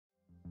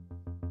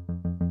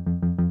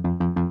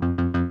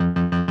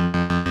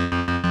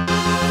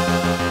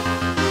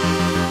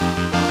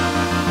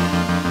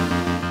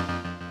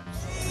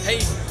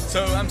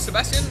So I'm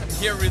Sebastian, I'm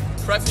here with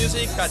Kraft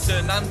Music at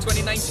Namm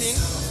 2019,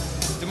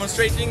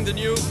 demonstrating the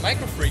new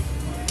MicroFreak.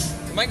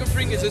 The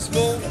MicroFreak is a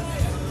small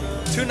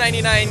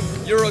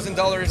 €2.99 and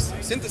dollars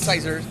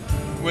synthesizer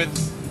with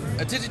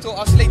a digital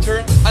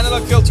oscillator,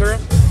 analog filter,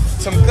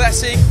 some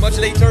classic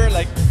modulator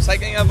like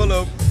cycling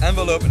envelope, and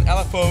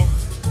LFO,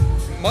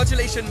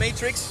 modulation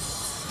matrix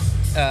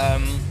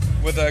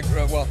with a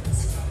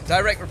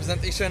direct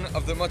representation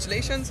of the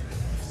modulations,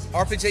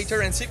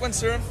 arpeggiator and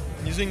sequencer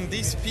using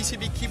this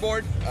PCB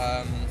keyboard.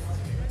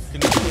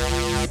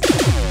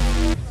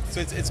 So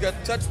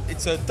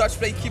it's a touch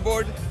plate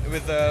keyboard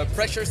with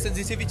pressure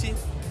sensitivity. It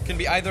can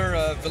be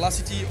either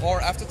velocity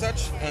or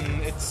aftertouch,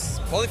 and it's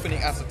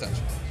polyphonic aftertouch.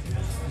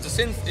 The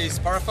synth is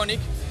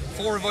paraphonic,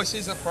 4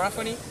 voices of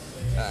paraphony,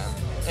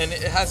 and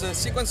it has a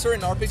sequencer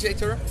and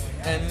arpeggiator,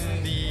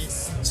 and the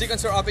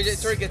sequencer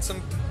arpeggiator gets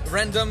some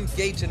random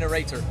gate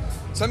generator.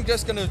 So I'm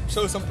just going to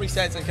show some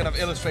presets and kind of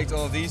illustrate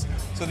all of these.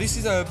 So this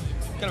is a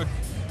kind of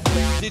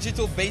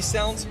digital bass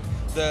sound.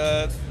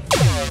 The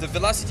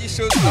velocity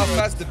shows how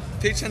fast the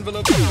pitch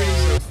envelope is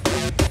reading, so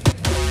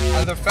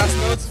either fast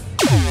notes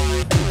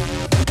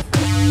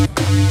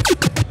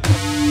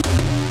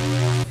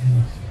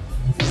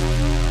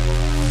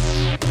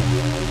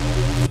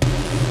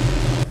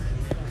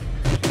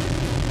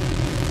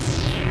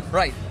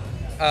right.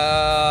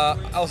 I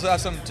also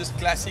have some just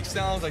classic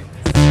sounds like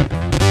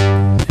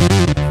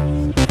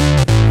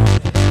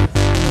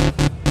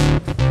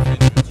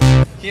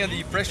here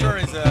the pressure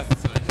is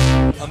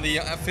on the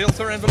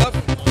filter envelope,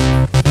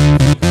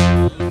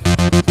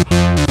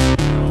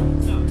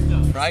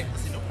 right?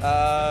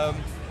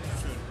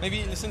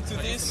 Maybe listen to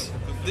this.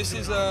 This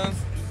is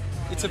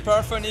it's a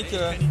paraphonic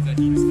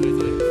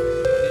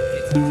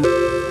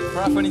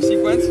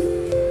sequence.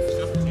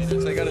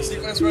 So I got a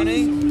sequence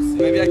running.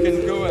 Maybe I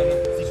can go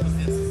and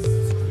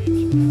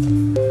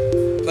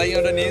play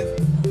underneath.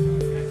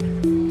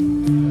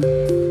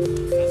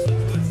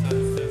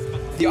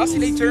 The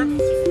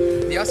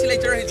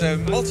oscillator is a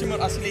multi-mode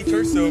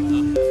oscillator, so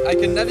I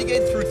can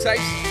navigate through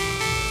types.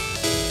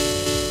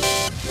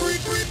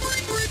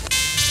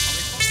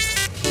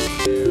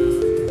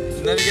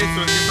 Navigate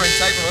through different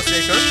types of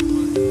oscillators.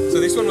 So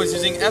this one was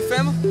using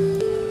FM,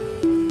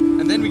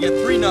 and then we get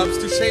 3 knobs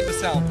to shape the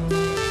sound.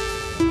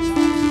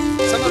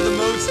 Some of the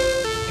modes,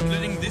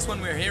 including this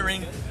one we're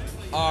hearing,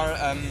 are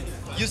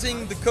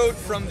using the code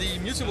from the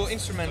Mutable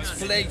Instruments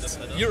Plait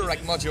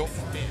Eurorack module,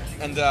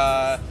 and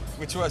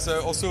which was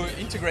also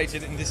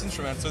integrated in this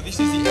instrument. So this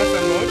is the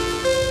FM mode.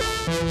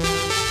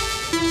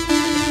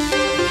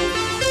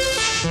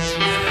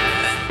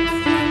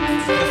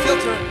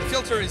 The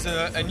filter is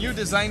a new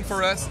design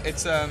for us.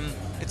 It's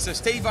a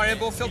state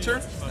variable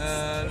filter.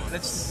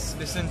 Let's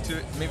listen to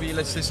it. Maybe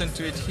let's listen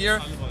to it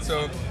here.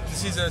 So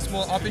this is a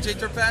small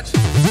arpeggiator patch.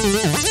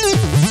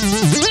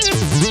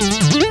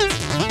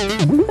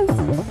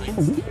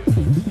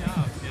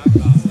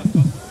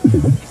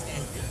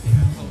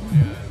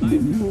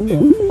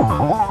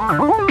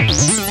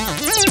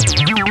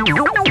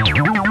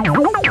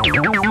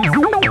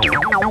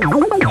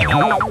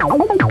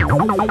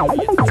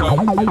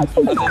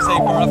 As I say,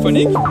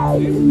 paraphonic.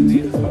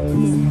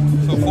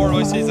 So 4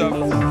 voices of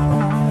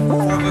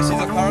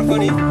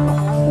paraphony.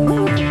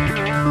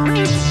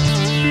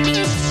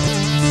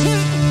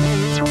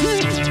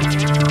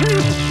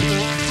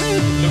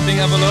 Looping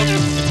envelope. You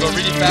go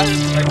really fast,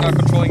 like now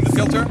controlling the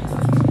filter.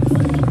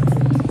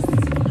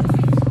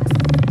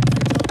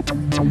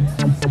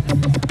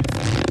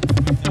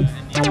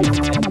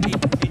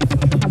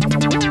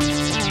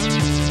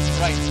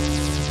 Right.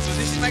 So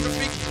this is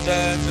MicroFreak.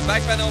 The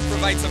back panel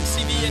provides some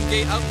CV and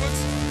gate outputs,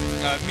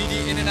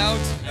 MIDI in and out,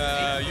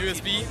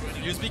 USB.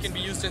 USB can be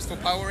used just for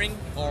powering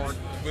or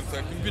with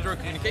computer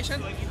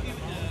communication.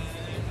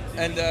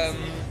 And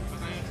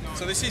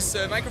so this is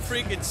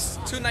MicroFreak. It's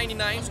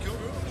 $2.99.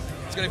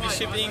 It's going to be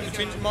shipping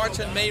between March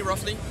and May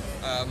roughly.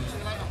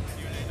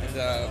 And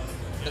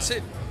that's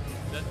it.